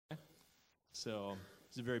So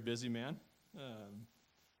he's a very busy man.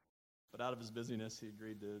 But out of his busyness, he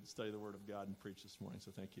agreed to study the Word of God and preach this morning.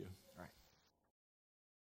 So thank you. All right.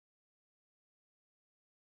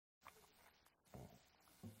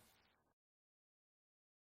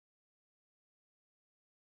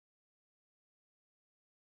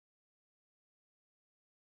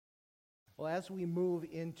 Well, as we move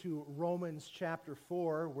into Romans chapter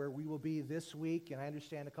 4, where we will be this week, and I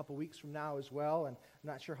understand a couple weeks from now as well, and I'm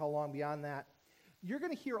not sure how long beyond that, you're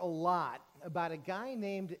going to hear a lot about a guy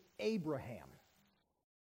named Abraham.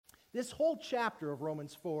 This whole chapter of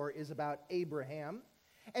Romans 4 is about Abraham.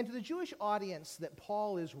 And to the Jewish audience that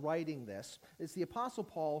Paul is writing this, it's the Apostle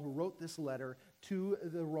Paul who wrote this letter to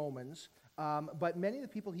the Romans. But many of the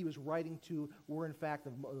people he was writing to were, in fact,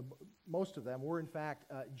 most of them were, in fact,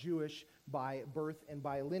 Jewish by birth and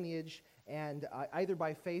by lineage, and either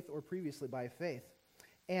by faith or previously by faith.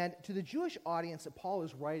 And to the Jewish audience that Paul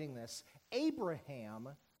is writing this, Abraham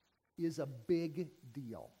is a big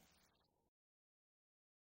deal.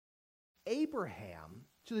 Abraham,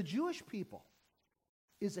 to the Jewish people,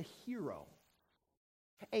 is a hero,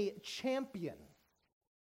 a champion,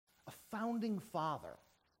 a founding father,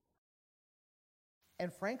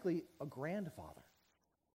 and frankly, a grandfather.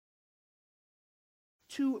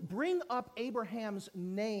 To bring up Abraham's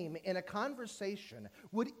name in a conversation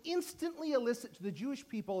would instantly elicit to the Jewish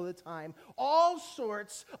people at the time all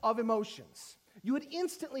sorts of emotions. You would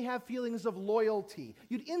instantly have feelings of loyalty.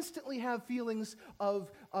 You'd instantly have feelings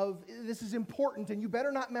of this is important and you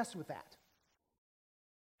better not mess with that.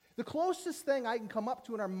 The closest thing I can come up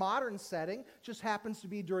to in our modern setting just happens to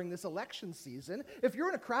be during this election season. If you're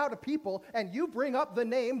in a crowd of people and you bring up the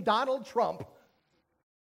name Donald Trump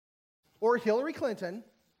or Hillary Clinton,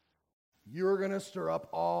 you're going to stir up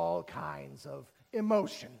all kinds of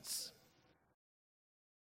emotions.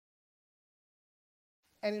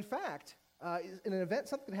 And in fact, in an event,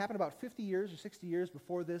 something that happened about 50 years or 60 years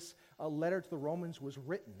before this letter to the Romans was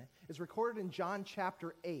written, is recorded in John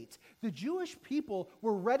chapter 8. The Jewish people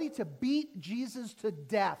were ready to beat Jesus to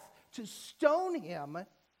death, to stone him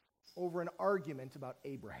over an argument about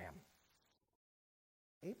Abraham.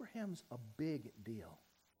 Abraham's a big deal.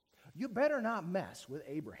 You better not mess with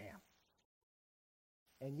Abraham.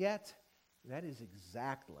 And yet, that is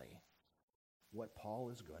exactly what Paul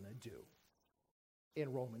is going to do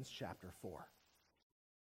in Romans chapter 4.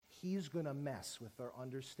 He's going to mess with their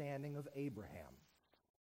understanding of Abraham.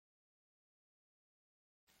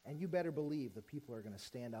 And you better believe the people are going to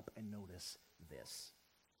stand up and notice this.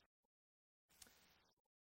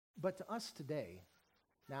 But to us today,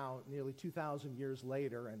 now nearly 2,000 years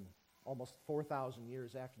later and almost 4,000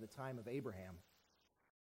 years after the time of Abraham,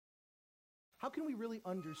 how can we really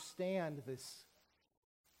understand this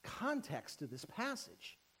context of this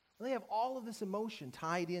passage? They have all of this emotion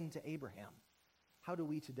tied into Abraham. How do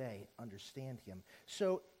we today understand him?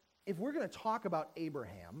 So if we're going to talk about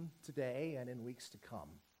Abraham today and in weeks to come,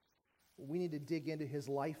 we need to dig into his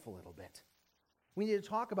life a little bit. We need to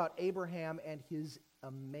talk about Abraham and his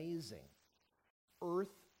amazing,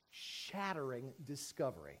 earth-shattering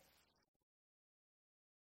discovery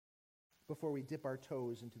before we dip our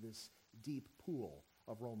toes into this deep pool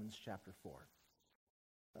of Romans chapter 4.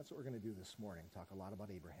 That's what we're going to do this morning, talk a lot about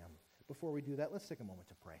Abraham. Before we do that, let's take a moment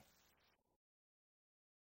to pray.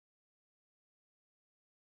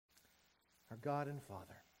 Our God and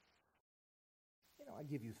Father, I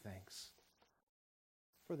give you thanks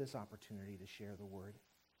for this opportunity to share the word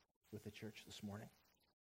with the church this morning.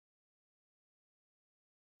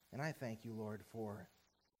 And I thank you, Lord, for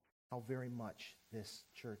how very much this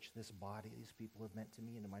church, this body, these people have meant to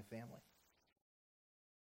me and to my family.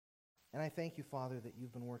 And I thank you, Father, that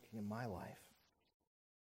you've been working in my life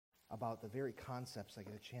about the very concepts I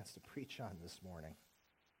get a chance to preach on this morning.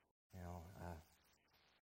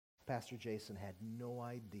 Pastor Jason had no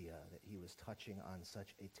idea that he was touching on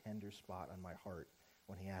such a tender spot on my heart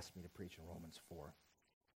when he asked me to preach in Romans 4.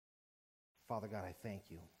 Father God, I thank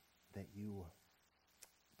you that you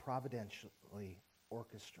providentially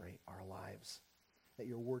orchestrate our lives, that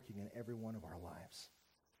you're working in every one of our lives.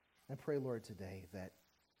 And I pray, Lord, today that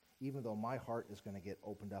even though my heart is going to get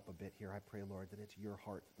opened up a bit here, I pray, Lord, that it's your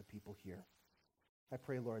heart that the people hear. I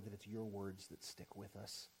pray, Lord, that it's your words that stick with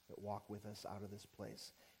us, that walk with us out of this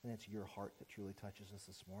place, and it's your heart that truly touches us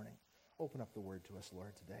this morning. Open up the word to us,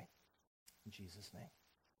 Lord, today. In Jesus' name,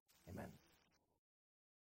 amen.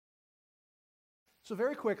 So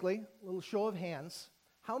very quickly, a little show of hands.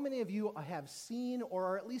 How many of you have seen or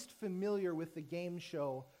are at least familiar with the game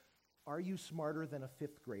show, Are You Smarter Than a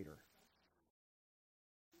Fifth Grader?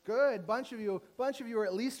 Good. Bunch of you are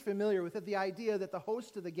at least familiar with it. The idea that the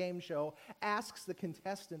host of the game show asks the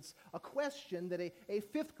contestants a question that a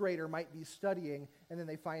fifth grader might be studying, and then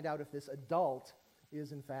they find out if this adult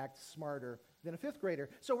is in fact smarter than a fifth grader.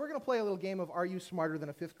 So we're going to play a little game of Are You Smarter Than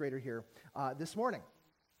a Fifth Grader here this morning.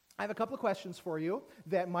 I have a couple of questions for you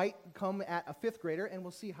that might come at a fifth grader, and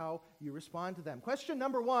we'll see how you respond to them. Question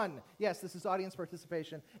number 1. Yes, this is audience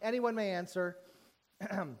participation. Anyone may answer.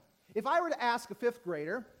 If I were to ask a fifth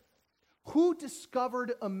grader, who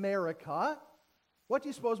discovered America, what do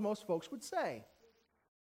you suppose most folks would say?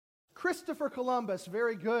 Christopher Columbus.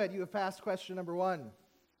 Very good. You have passed question number 1.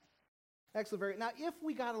 Excellent. Now, if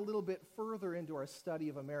we got a little bit further into our study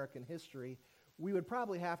of American history, we would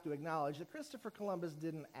probably have to acknowledge that Christopher Columbus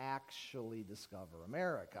didn't actually discover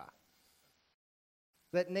America.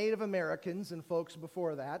 That Native Americans and folks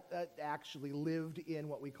before that actually lived in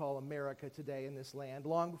what we call America today in this land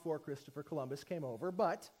long before Christopher Columbus came over.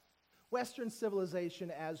 But Western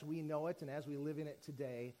civilization as we know it and as we live in it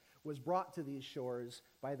today was brought to these shores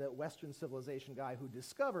by the Western civilization guy who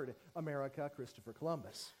discovered America, Christopher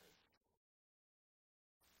Columbus.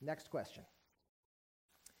 Next question.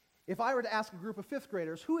 If I were to ask a group of fifth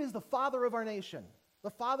graders, who is the father of our nation,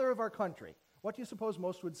 the father of our country, what do you suppose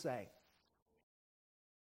most would say?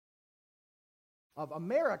 Of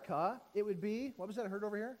America, it would be, what was that I heard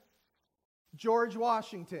over here? George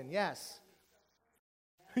Washington, yes.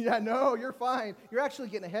 Yeah, no, you're fine. You're actually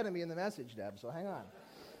getting ahead of me in the message, Deb, so hang on.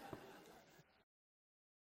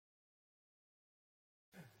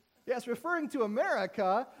 Yes, referring to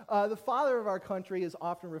America, the father of our country is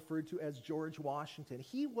often referred to as George Washington.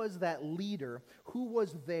 He was that leader who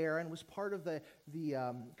was there and was part of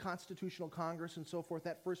the Constitutional Congress and so forth,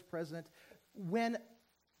 that first president, when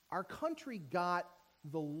our country got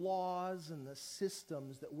the laws and the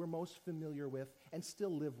systems that we're most familiar with and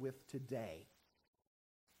still live with today.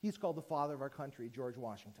 He's called the father of our country, George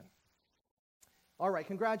Washington. All right,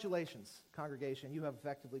 congratulations, congregation. You have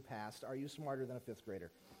effectively passed. Are you smarter than a fifth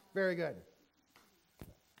grader? Very good.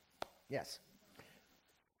 Yes.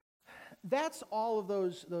 That's all of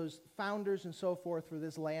those founders and so forth for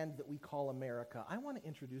this land that we call America. I want to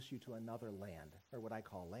introduce you to another land, or what I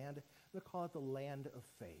call land. I'm going to call it the land of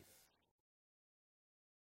faith.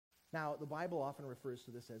 Now, the Bible often refers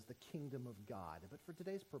to this as the kingdom of God, but for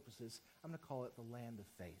today's purposes, I'm going to call it the land of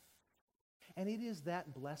faith. And it is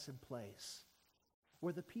that blessed place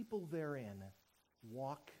where the people therein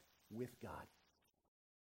walk with God,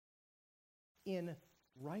 in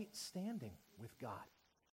right standing with God.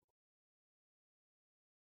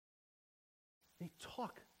 They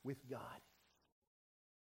talk with God,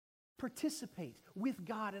 participate with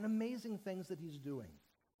God in amazing things that He's doing.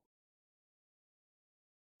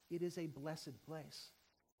 It is a blessed place.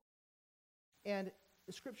 And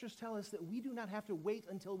the scriptures tell us that we do not have to wait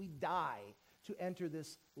until we die to enter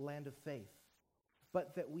this land of faith,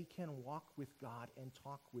 but that we can walk with God and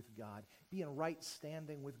talk with God, be in right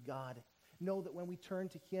standing with God, know that when we turn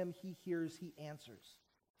to Him, He hears, He answers,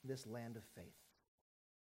 this land of faith.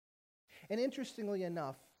 And interestingly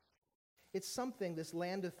enough, it's something, this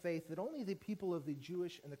land of faith, that only the people of the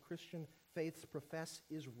Jewish and the Christian faiths profess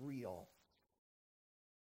is real.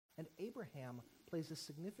 And Abraham plays a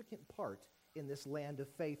significant part in this land of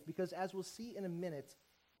faith because, as we'll see in a minute,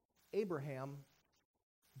 Abraham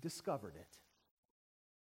discovered it.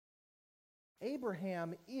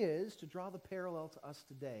 Abraham is, to draw the parallel to us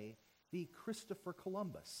today, the Christopher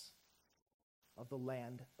Columbus of the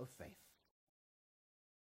land of faith.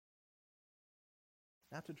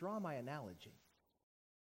 Now, to draw my analogy,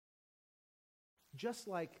 just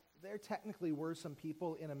like there technically were some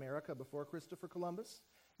people in America before Christopher Columbus,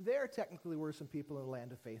 there technically were some people in the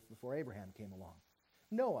land of faith before Abraham came along.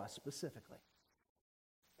 Noah specifically,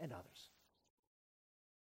 and others.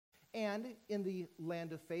 And in the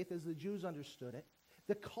land of faith, as the Jews understood it,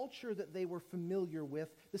 the culture that they were familiar with,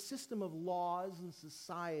 the system of laws and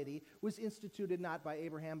society, was instituted not by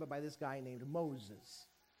Abraham, but by this guy named Moses.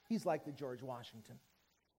 He's like the George Washington.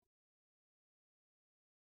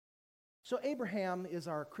 So Abraham is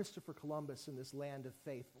our Christopher Columbus in this land of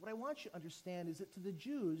faith. But what I want you to understand is that to the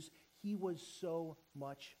Jews, he was so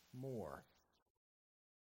much more.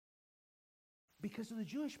 Because to the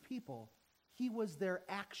Jewish people, he was their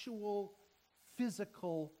actual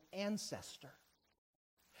physical ancestor.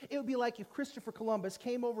 It would be like if Christopher Columbus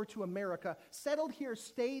came over to America, settled here,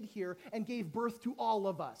 stayed here, and gave birth to all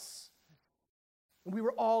of us. And we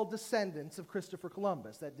were all descendants of Christopher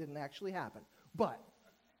Columbus. That didn't actually happen. But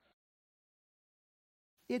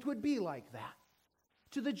it would be like that.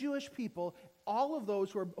 To the Jewish people, all of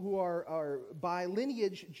those who are by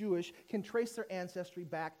lineage Jewish can trace their ancestry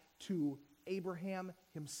back to Abraham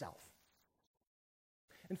himself.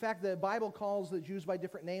 In fact, the Bible calls the Jews by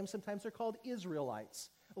different names. Sometimes they're called Israelites.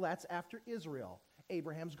 Well, that's after Israel,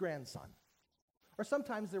 Abraham's grandson. Or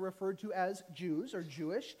sometimes they're referred to as Jews or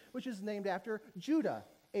Jewish, which is named after Judah,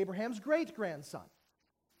 Abraham's great-grandson.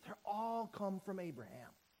 They all come from Abraham.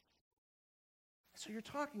 So you're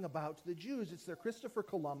talking about the Jews, it's their Christopher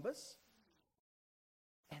Columbus,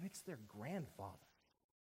 and it's their grandfather.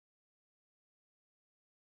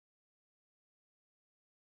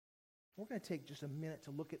 We're going to take just a minute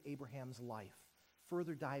to look at Abraham's life,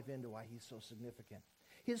 further dive into why he's so significant.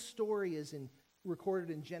 His story is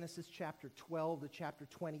recorded in Genesis chapter 12 to chapter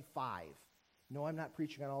 25. No, I'm not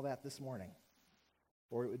preaching on all that this morning,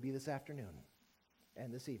 or it would be this afternoon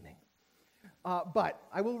and this evening. But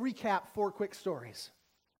I will recap 4 quick stories,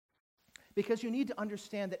 because you need to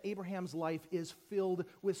understand that Abraham's life is filled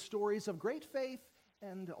with stories of great faith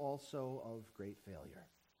and also of great failure.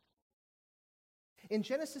 In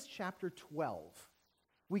Genesis chapter 12,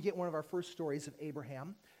 we get one of our first stories of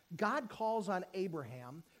Abraham. God calls on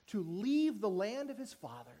Abraham to leave the land of his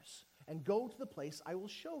fathers and go to the place I will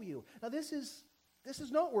show you. Now this is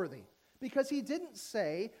noteworthy, because he didn't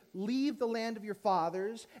say, leave the land of your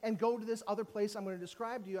fathers and go to this other place I'm going to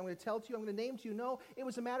describe to you, I'm going to tell to you, I'm going to name to you. No, it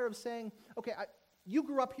was a matter of saying, okay, you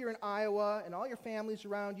grew up here in Iowa, and all your family's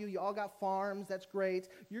around you. You all got farms. That's great.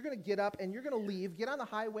 You're going to get up, and you're going to leave. Get on the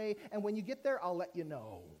highway, and when you get there, I'll let you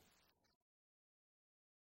know.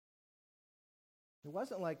 It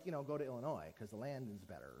wasn't like, go to Illinois, because the land is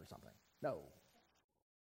better or something. No,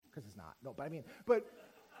 because it's not. No, but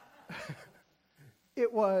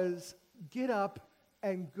it was, get up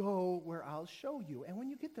and go where I'll show you. And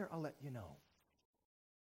when you get there, I'll let you know.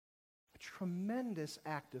 A tremendous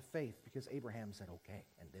act of faith, because Abraham said okay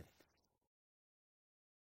and did it.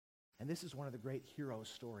 And this is one of the great hero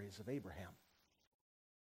stories of Abraham.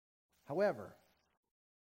 However,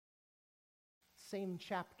 same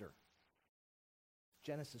chapter,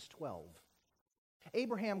 Genesis 12.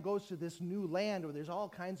 Abraham goes to this new land where there's all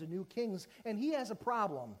kinds of new kings, and he has a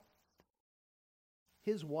problem.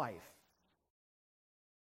 His wife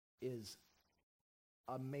is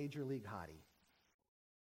a major league hottie.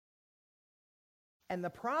 And the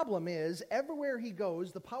problem is, everywhere he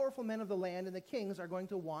goes, the powerful men of the land and the kings are going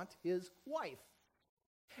to want his wife.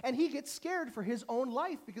 And he gets scared for his own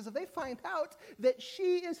life, because if they find out that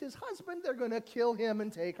she is his husband, they're going to kill him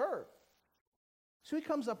and take her. So he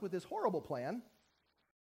comes up with this horrible plan.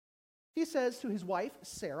 He says to his wife,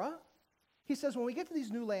 Sarah, he says, when we get to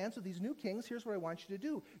these new lands with these new kings, here's what I want you to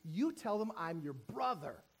do. You tell them I'm your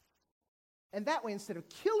brother. And that way, instead of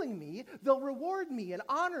killing me, they'll reward me and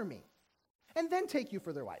honor me, and then take you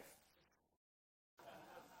for their wife.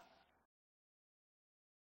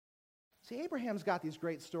 See, Abraham's got these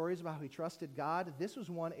great stories about how he trusted God. This was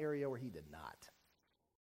one area where he did not.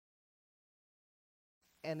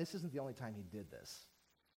 And this isn't the only time he did this.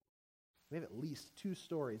 We have at least 2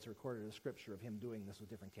 stories recorded in Scripture of him doing this with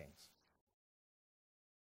different kings.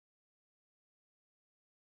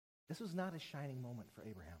 This was not a shining moment for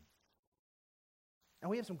Abraham. And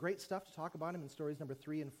we have some great stuff to talk about him in stories number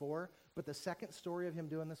 3 and 4, but the second story of him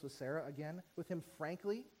doing this with Sarah, again, with him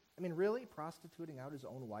frankly, really prostituting out his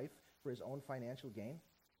own wife for his own financial gain.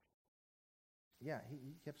 Yeah, he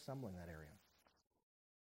kept stumbling that area.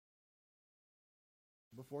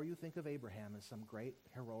 Before you think of Abraham as some great,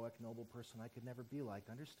 heroic, noble person I could never be like,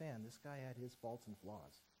 understand this guy had his faults and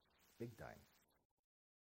flaws, big time.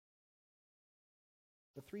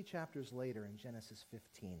 But 3 chapters later, in Genesis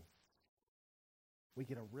 15, we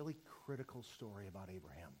get a really critical story about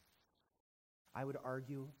Abraham. I would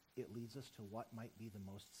argue it leads us to what might be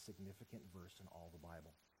the most significant verse in all the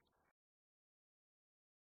Bible.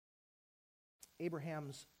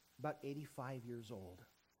 Abraham's about 85 years old.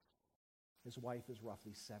 His wife is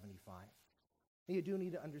roughly 75. And you do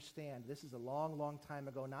need to understand, this is a long, long time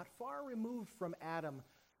ago, not far removed from Adam,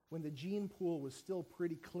 when the gene pool was still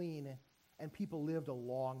pretty clean and people lived a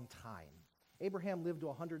long time. Abraham lived to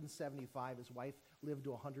 175. His wife lived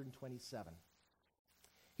to 127.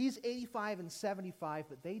 He's 85 and 75,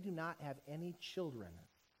 but they do not have any children,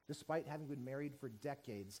 despite having been married for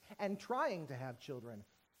decades and trying to have children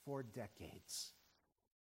for decades.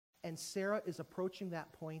 And Sarah is approaching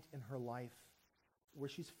that point in her life where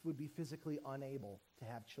she would be physically unable to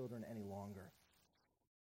have children any longer.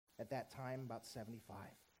 At that time, about 75.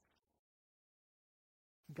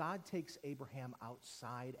 God takes Abraham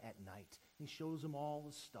outside at night. He shows him all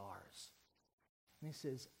the stars. And he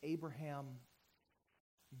says, Abraham,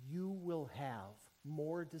 you will have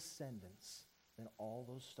more descendants than all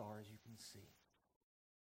those stars you can see.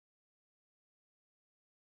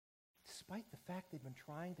 despite the fact they've been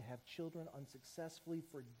trying to have children unsuccessfully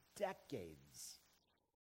for decades.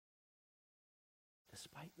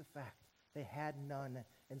 Despite the fact they had none,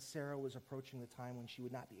 and Sarah was approaching the time when she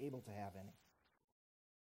would not be able to have any.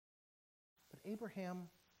 But Abraham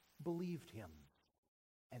believed him.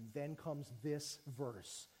 And then comes this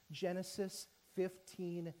verse, Genesis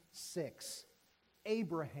 15:6.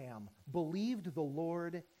 Abraham believed the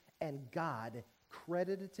Lord, and God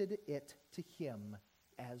credited it to him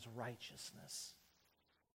as righteousness.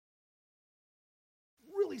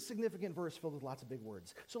 Really significant verse filled with lots of big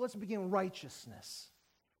words. So let's begin righteousness.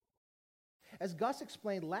 As Gus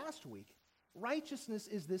explained last week, righteousness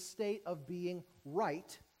is this state of being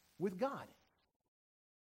right with God.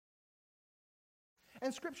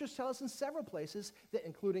 And scriptures tell us in several places, that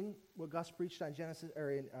including what Gus preached on Genesis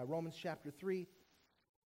or in Romans chapter 3,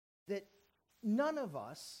 that none of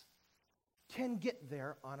us can get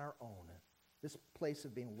there on our own, this place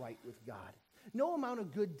of being right with God. No amount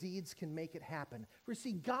of good deeds can make it happen. For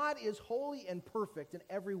see, God is holy and perfect, and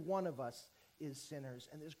every one of us is sinners.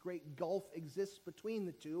 And this great gulf exists between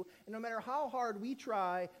the two. And no matter how hard we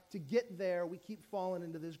try to get there, we keep falling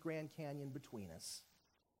into this Grand Canyon between us.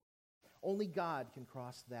 Only God can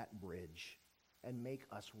cross that bridge and make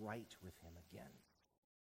us right with him again.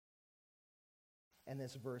 And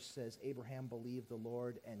this verse says, Abraham believed the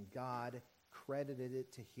Lord, and God credited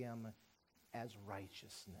it to him as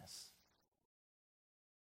righteousness.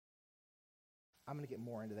 I'm going to get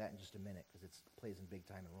more into that in just a minute because it plays in big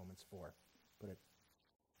time in Romans 4. Put a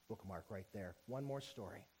bookmark right there. One more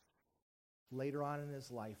story. Later on in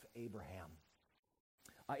his life, Abraham.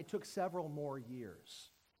 It took several more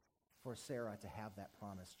years for Sarah to have that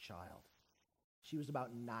promised child. She was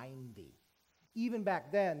about 90. Even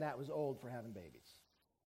back then, that was old for having babies.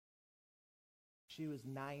 She was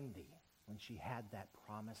 90 when she had that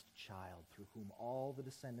promised child through whom all the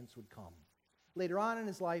descendants would come. Later on in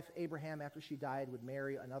his life, Abraham, after she died, would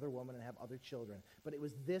marry another woman and have other children. But it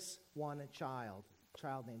was this one child, a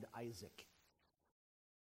child named Isaac,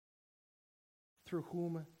 through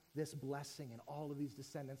whom this blessing and all of these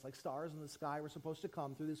descendants, like stars in the sky, were supposed to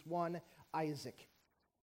come through this one Isaac.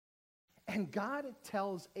 And God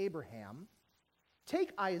tells Abraham,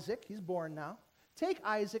 take Isaac, he's born now, take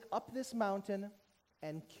Isaac up this mountain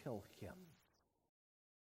and kill him.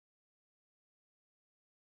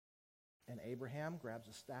 And Abraham grabs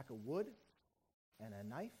a stack of wood and a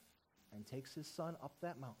knife and takes his son up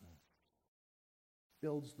that mountain.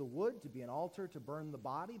 Builds the wood to be an altar to burn the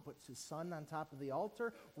body, puts his son on top of the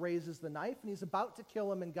altar, raises the knife, and he's about to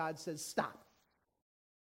kill him, and God says, stop.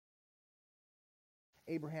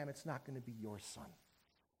 Abraham, it's not going to be your son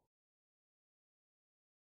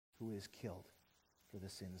who is killed for the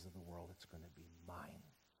sins of the world. It's going to be mine.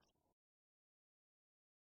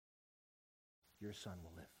 Your son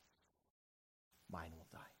will live. Mine will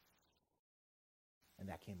die. And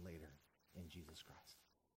that came later in Jesus Christ.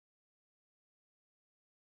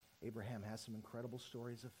 Abraham has some incredible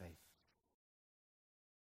stories of faith.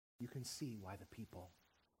 You can see why the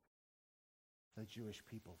Jewish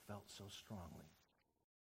people, felt so strongly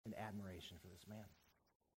in admiration for this man.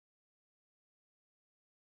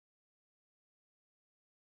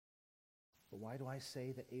 But why do I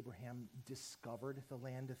say that Abraham discovered the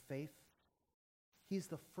land of faith? He's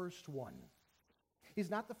the first one. He's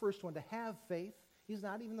not the first one to have faith. He's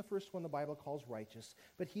not even the first one the Bible calls righteous,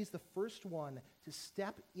 but he's the first one to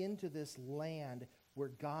step into this land where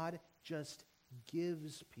God just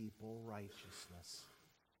gives people righteousness.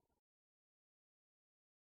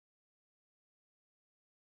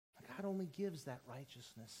 God only gives that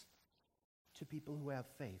righteousness to people who have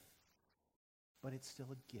faith, but it's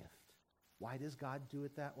still a gift. Why does God do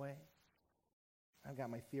it that way? I've got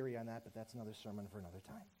my theory on that, but that's another sermon for another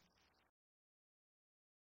time.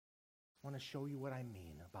 I want to show you what I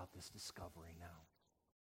mean about this discovery now.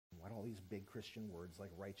 And what all these big Christian words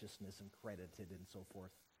like righteousness and credited and so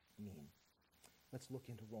forth mean. Let's look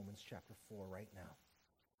into Romans chapter 4 right now.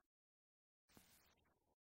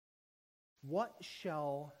 What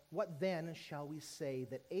then shall we say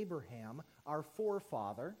that Abraham, our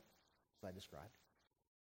forefather, as I described,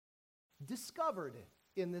 discovered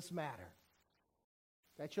in this matter?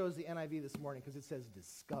 I chose the NIV this morning because it says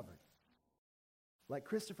discovered. Like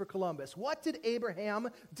Christopher Columbus. What did Abraham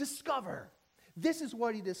discover? This is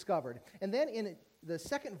what he discovered. And then in the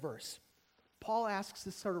second verse, Paul asks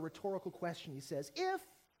this sort of rhetorical question. He says,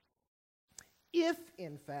 if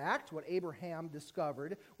in fact what Abraham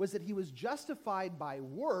discovered was that he was justified by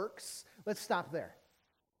works, let's stop there.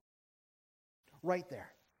 Right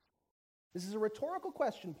there. This is a rhetorical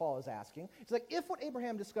question Paul is asking. It's like if what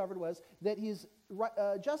Abraham discovered was that he's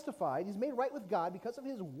justified, he's made right with God because of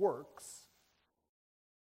his works,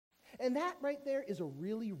 and that right there is a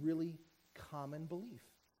really, really common belief,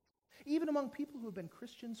 even among people who have been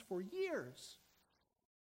Christians for years,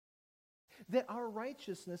 that our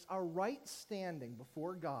righteousness, our right standing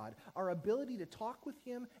before God, our ability to talk with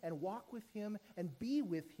him and walk with him and be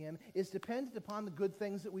with him is dependent upon the good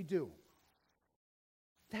things that we do.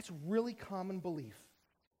 That's really common belief.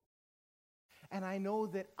 And I know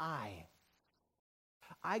that I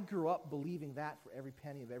grew up believing that for every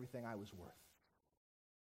penny of everything I was worth.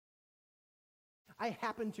 I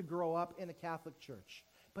happened to grow up in a Catholic church,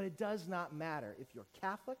 but it does not matter if you're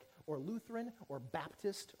Catholic or Lutheran or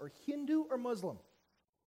Baptist or Hindu or Muslim.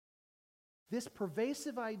 This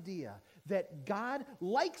pervasive idea that God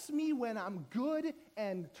likes me when I'm good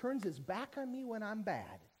and turns his back on me when I'm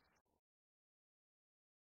bad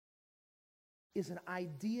is an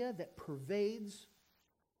idea that pervades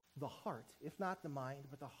the heart, if not the mind,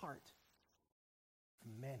 but the heart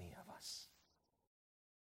of many of us.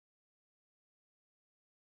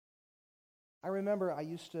 I remember I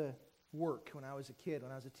used to work when I was a kid,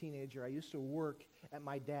 when I was a teenager. I used to work at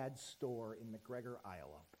my dad's store in McGregor,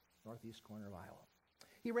 Iowa, northeast corner of Iowa.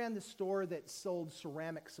 He ran this store that sold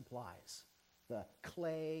ceramic supplies, the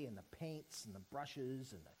clay and the paints and the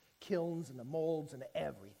brushes and the kilns and the molds and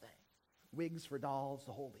everything. Wigs for dolls,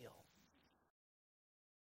 the whole deal.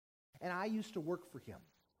 And I used to work for him.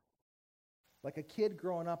 Like a kid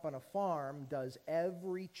growing up on a farm does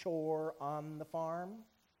every chore on the farm,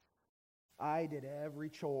 I did every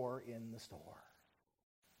chore in the store.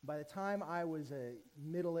 By the time I was a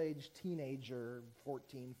middle-aged teenager,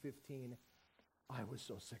 14, 15, I was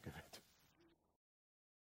so sick of it.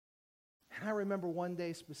 And I remember one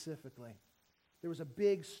day specifically, there was a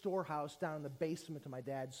big storehouse down in the basement of my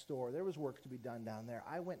dad's store. There was work to be done down there.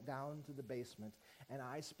 I went down to the basement, and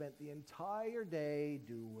I spent the entire day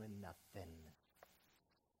doing nothing.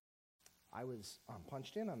 I was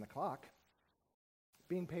punched in on the clock,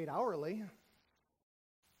 being paid hourly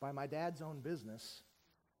by my dad's own business,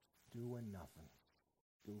 doing nothing,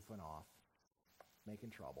 goofing off, making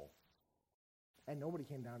trouble. And nobody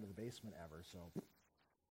came down to the basement ever, so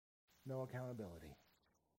no accountability.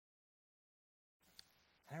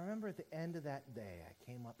 And I remember at the end of that day, I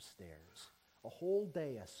came upstairs, a whole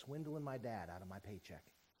day of swindling my dad out of my paycheck.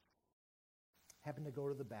 Happened to go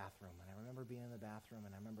to the bathroom, and I remember being in the bathroom,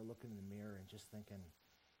 and I remember looking in the mirror and just thinking,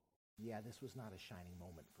 yeah, this was not a shining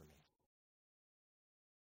moment for me.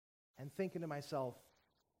 And thinking to myself,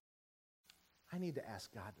 I need to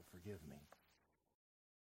ask God to forgive me.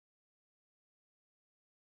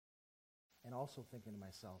 And also thinking to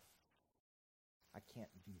myself, I can't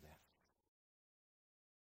do that.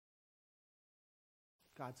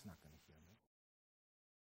 God's not going to hear me.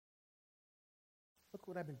 Look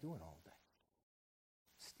what I've been doing all day.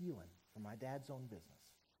 Stealing from my dad's own business.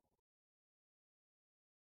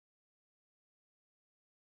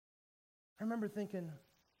 I remember thinking,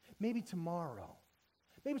 maybe tomorrow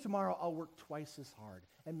I'll work twice as hard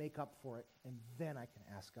and make up for it, and then I can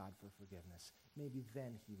ask God for forgiveness. Maybe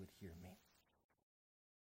then he would hear me.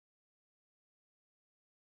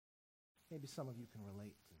 Maybe some of you can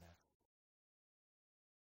relate to that.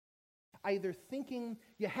 Either thinking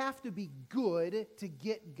you have to be good to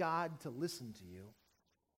get God to listen to you,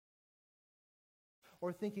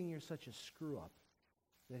 or thinking you're such a screw-up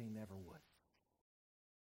that he never would.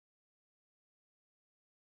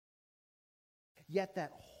 Yet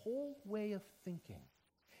that whole way of thinking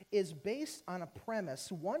is based on a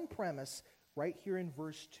premise, one premise right here in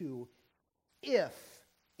verse 2. If,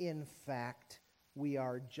 in fact, we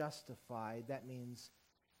are justified, that means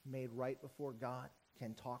made right before God,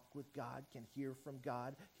 can talk with God, can hear from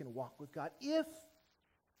God, can walk with God. If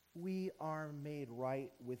we are made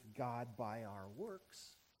right with God by our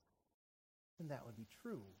works, then that would be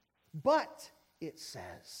true. But, it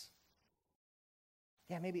says,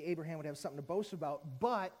 yeah, maybe Abraham would have something to boast about,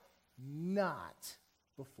 but not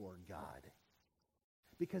before God.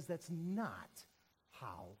 Because that's not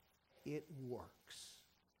how it works.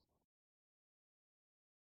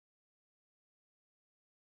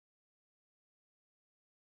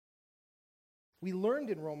 We learned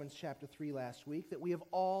in Romans chapter 3 last week that we have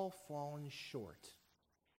all fallen short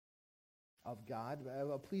of God,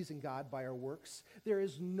 of pleasing God by our works. There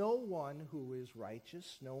is no one who is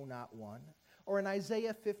righteous, no, not one. Or in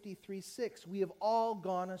Isaiah 53:6, we have all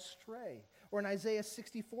gone astray. Or in Isaiah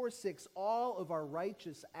 64:6, all of our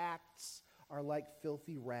righteous acts are like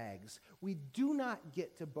filthy rags. We do not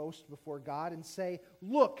get to boast before God and say,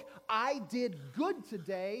 look, I did good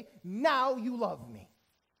today, now you love me.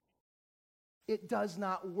 It does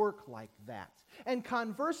not work like that. And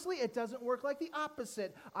conversely, it doesn't work like the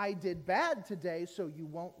opposite. I did bad today, so you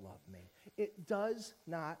won't love me. It does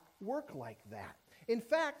not work like that. In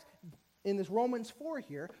fact, in this Romans 4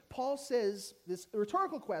 here, Paul says this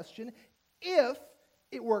rhetorical question, if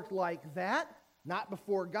it worked like that, not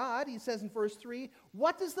before God, he says in verse 3,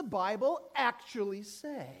 what does the Bible actually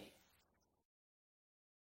say?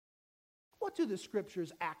 What do the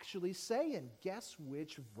scriptures actually say? And guess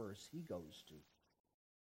which verse he goes to.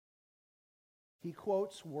 He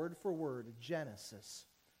quotes word for word Genesis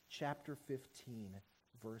chapter 15,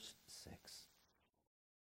 verse 6.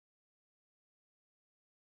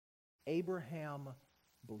 Abraham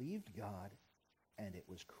believed God, and it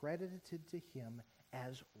was credited to him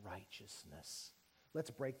as righteousness. Let's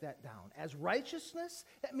break that down. As righteousness,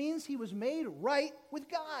 that means he was made right with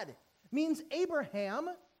God. It means Abraham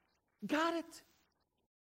got it.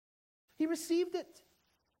 He received it.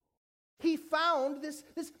 He found this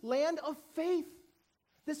land of faith,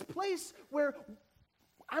 this place where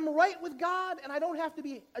I'm right with God, and I don't have to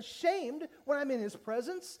be ashamed when I'm in His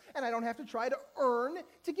presence, and I don't have to try to earn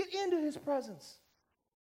to get into His presence.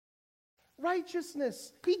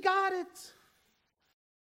 Righteousness. He got it.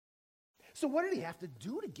 So what did he have to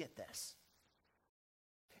do to get this?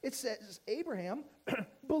 It says Abraham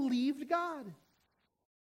believed God.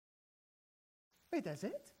 Wait, that's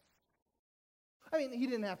it? I mean, he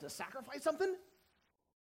didn't have to sacrifice something.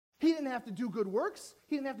 He didn't have to do good works.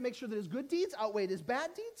 He didn't have to make sure that his good deeds outweighed his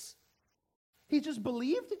bad deeds. He just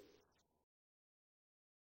believed.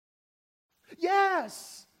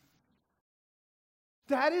 Yes.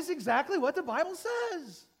 That is exactly what the Bible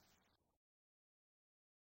says.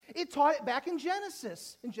 It taught it back in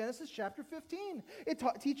Genesis chapter 15. It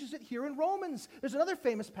teaches it here in Romans. There's another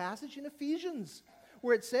famous passage in Ephesians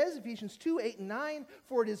where it says, Ephesians 2, 8 and 9,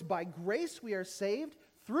 for it is by grace we are saved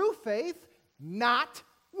through faith, not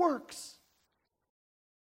works.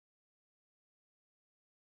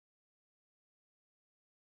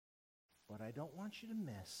 But I don't want you to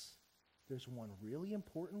miss, there's one really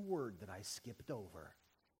important word that I skipped over.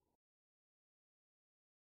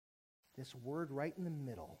 This word right in the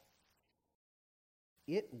middle.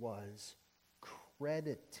 It was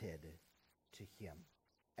credited to him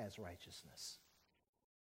as righteousness.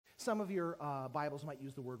 Some of your Bibles might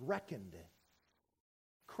use the word reckoned.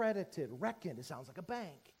 Credited, reckoned, it sounds like a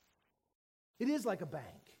bank. It is like a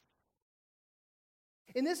bank.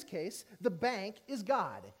 In this case, the bank is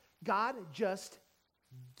God. God just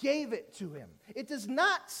gave it to him. It does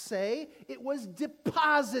not say it was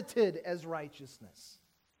deposited as righteousness.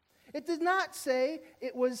 It did not say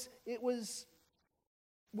it was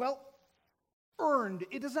earned.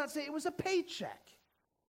 It does not say it was a paycheck.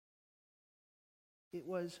 It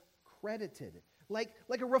was credited, like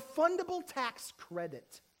a refundable tax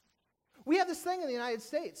credit. We have this thing in the United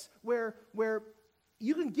States where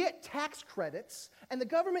you can get tax credits and the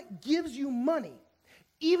government gives you money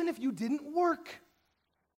even if you didn't work.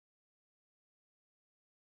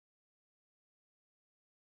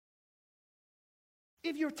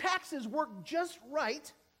 If your taxes work just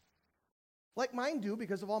right, like mine do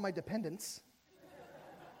because of all my dependents,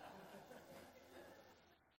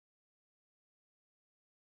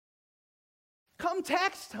 come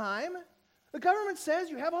tax time, the government says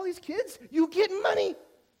you have all these kids, you get money.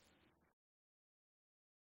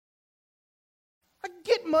 I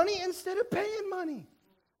get money instead of paying money.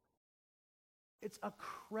 It's a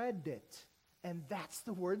credit, and that's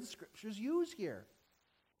the word the scriptures use here.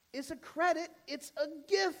 It's a credit, it's a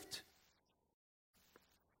gift.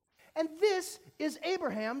 And this is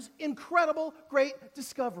Abraham's incredible great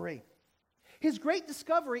discovery. His great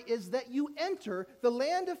discovery is that you enter the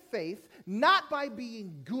land of faith not by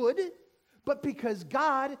being good, but because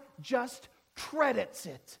God just credits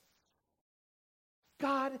it.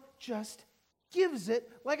 God just gives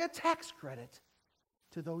it like a tax credit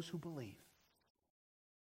to those who believe.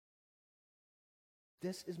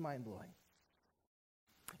 This is mind-blowing.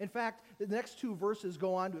 In fact, the next two verses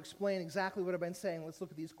go on to explain exactly what I've been saying. Let's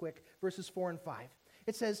look at these quick. Verses 4 and 5.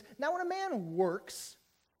 It says, now when a man works,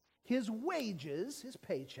 his wages, his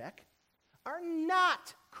paycheck, are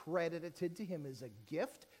not credited to him as a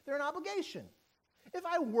gift. They're an obligation. If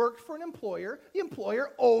I worked for an employer, the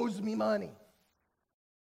employer owes me money.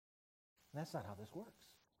 That's not how this works.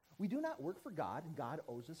 We do not work for God, and God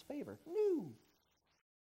owes us favor. No.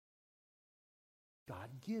 God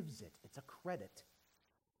gives it. It's a credit.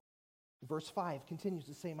 Verse 5 continues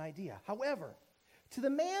the same idea. However, to the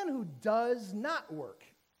man who does not work,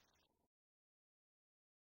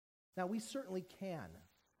 now we certainly can.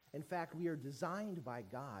 In fact, we are designed by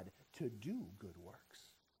God to do good works.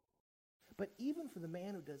 But even for the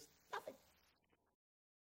man who does nothing,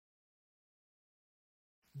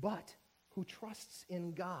 but who trusts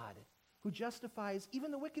in God, who justifies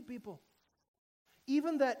even the wicked people.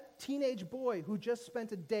 Even that teenage boy who just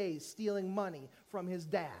spent a day stealing money from his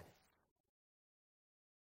dad.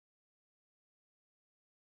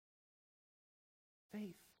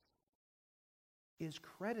 Faith is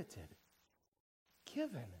credited,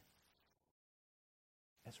 given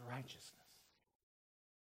as righteousness.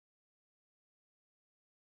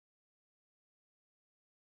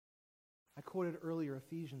 I quoted earlier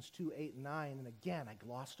Ephesians 2:8-9, and again I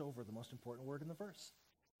glossed over the most important word in the verse.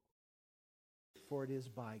 For it is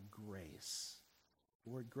by grace. The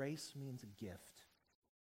word grace means a gift,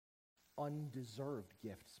 undeserved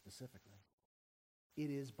gift specifically. It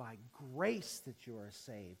is by grace that you are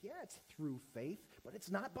saved. Yeah, it's through faith, but it's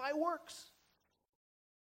not by works.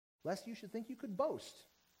 Lest you should think you could boast,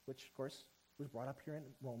 which, of course, was brought up here in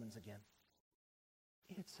Romans again.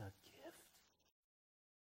 It's a gift.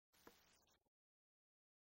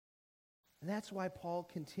 And that's why Paul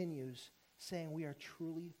continues saying we are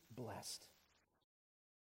truly blessed.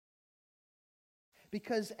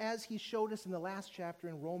 Because as he showed us in the last chapter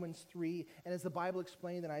in Romans 3, and as the Bible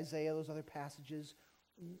explained in Isaiah, those other passages,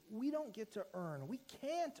 we don't get to earn. We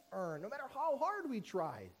can't earn, no matter how hard we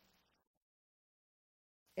tried,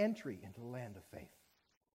 entry into the land of faith,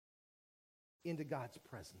 into God's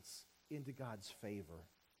presence, into God's favor.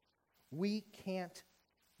 We can't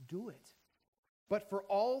do it. But for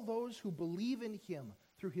all those who believe in him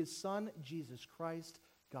through his Son, Jesus Christ,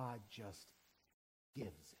 God just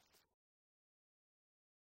gives it.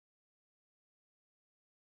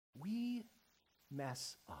 We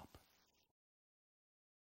mess up,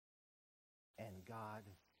 and God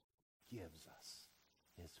gives us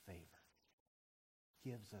his favor,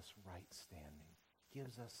 gives us right standing,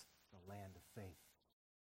 gives us the land of faith.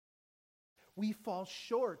 We fall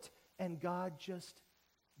short, and God just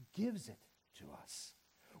gives it to us.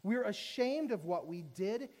 We're ashamed of what we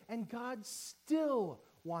did, and God still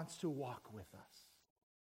wants to walk with us.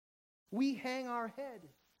 We hang our head,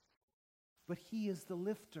 but he is the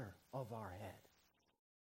lifter of our head.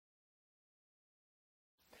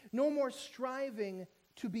 No more striving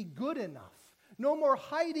to be good enough. No more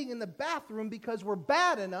hiding in the bathroom because we're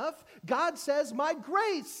bad enough. God says, my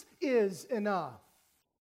grace is enough.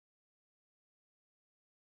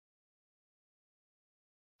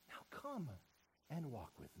 Now come and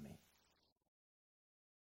walk with me.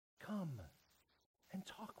 Come and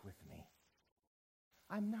talk with me.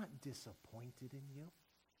 I'm not disappointed in you.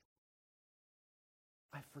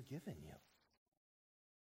 I've forgiven you.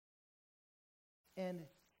 And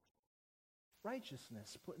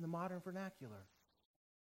righteousness, put in the modern vernacular,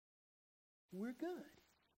 we're good.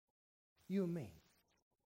 You and me.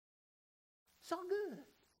 It's all good.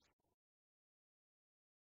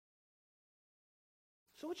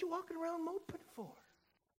 So what you walking around moping for?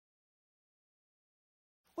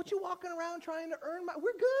 What you walking around trying to earn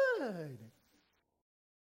we're good.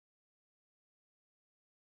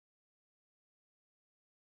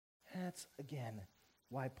 That's, again,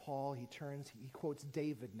 why Paul, he quotes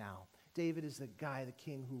David now. David is the guy, the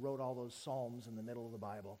king, who wrote all those psalms in the middle of the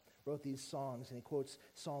Bible, wrote these songs, and he quotes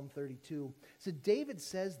Psalm 32. So David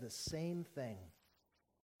says the same thing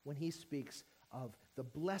when he speaks of the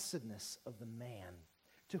blessedness of the man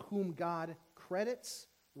to whom God credits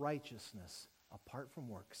righteousness apart from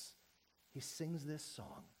works. He sings this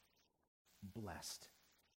song, blessed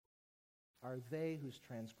are they whose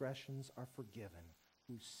transgressions are forgiven,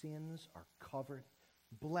 whose sins are covered.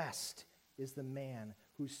 Blessed is the man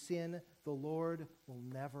whose sin the Lord will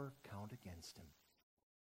never count against him.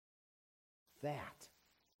 That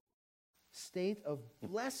state of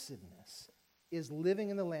blessedness is living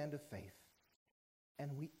in the land of faith.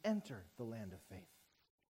 And we enter the land of faith,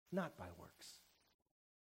 not by works,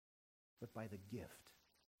 but by the gift,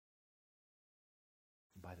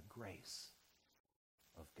 by the grace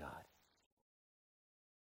of God.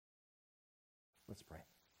 Let's pray.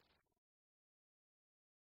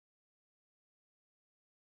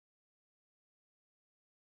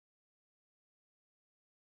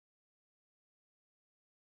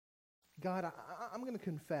 God, I'm going to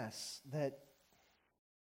confess that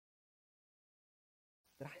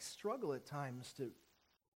I struggle at times to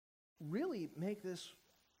really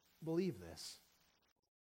believe this.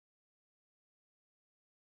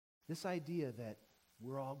 This idea that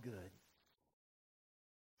we're all good.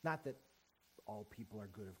 Not that all people are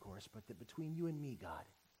good, of course, but that between you and me, God,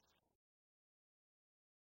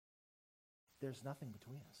 there's nothing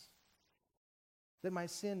between us. That my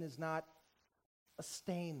sin is not a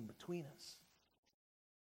stain between us.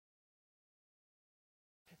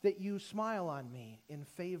 That you smile on me in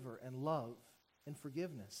favor and love, and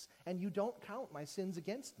forgiveness, and you don't count my sins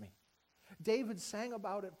against me. David sang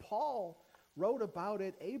about it. Paul wrote about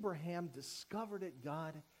it. Abraham discovered it.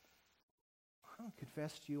 God, I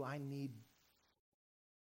confess to you, I need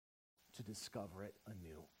to discover it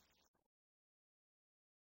anew.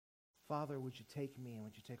 Father, would you take me and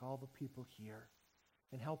would you take all the people here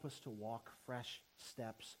and help us to walk fresh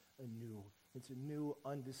steps anew into new,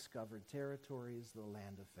 undiscovered territories, the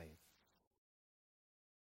land of faith.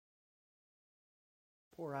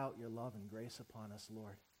 Pour out your love and grace upon us,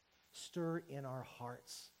 Lord. Stir in our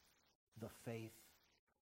hearts the faith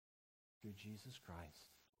through Jesus Christ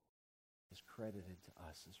is credited to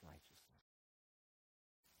us as righteousness.